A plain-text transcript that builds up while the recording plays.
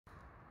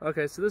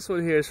Okay, so this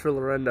one here is for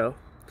Lorendo.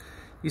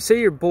 You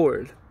say you're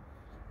bored,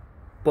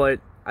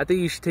 but I think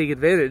you should take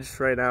advantage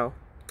right now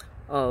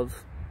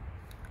of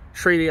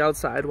training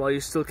outside while you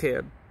still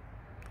can.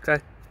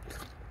 Okay?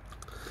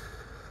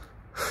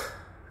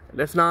 And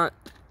if not,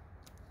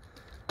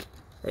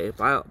 hey,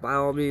 by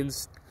all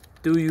means,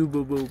 do you,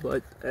 boo-boo.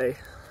 But hey,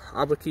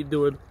 I'm gonna keep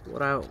doing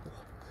what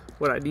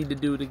I need to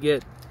do to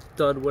get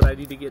done what I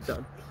need to get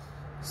done.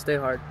 Stay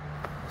hard.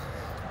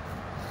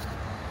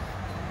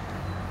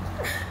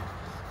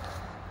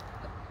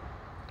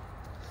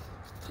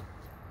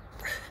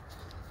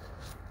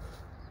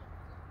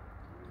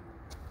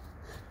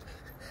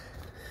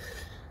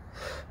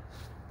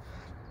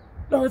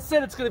 No, it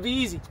said it's gonna be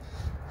easy,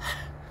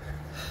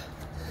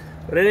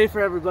 but it ain't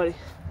for everybody.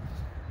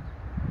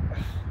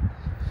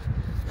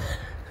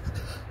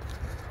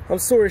 I'm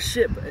sore as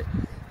shit, but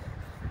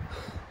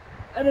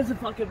that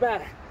doesn't fucking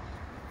matter.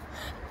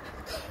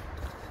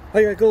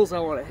 I got goals I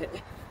want to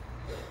hit.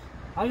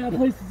 I got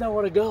places I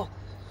want to go.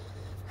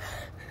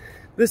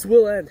 This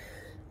will end.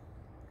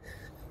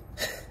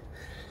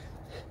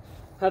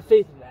 Have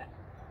faith in that.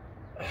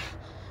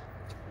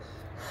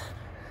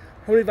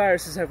 How many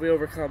viruses have we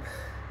overcome?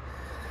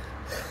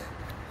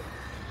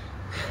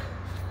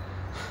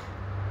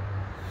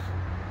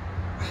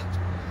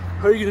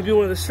 Are you going to be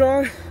one of the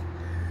strong, or are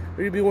you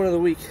going to be one of the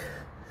weak?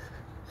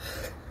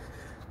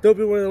 Don't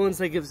be one of the ones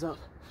that gives up.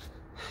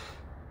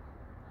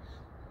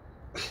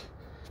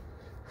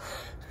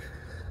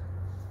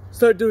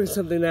 Start doing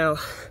something now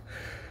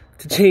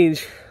to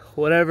change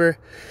whatever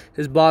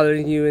is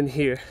bothering you in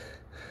here.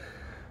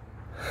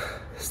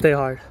 Stay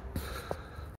hard.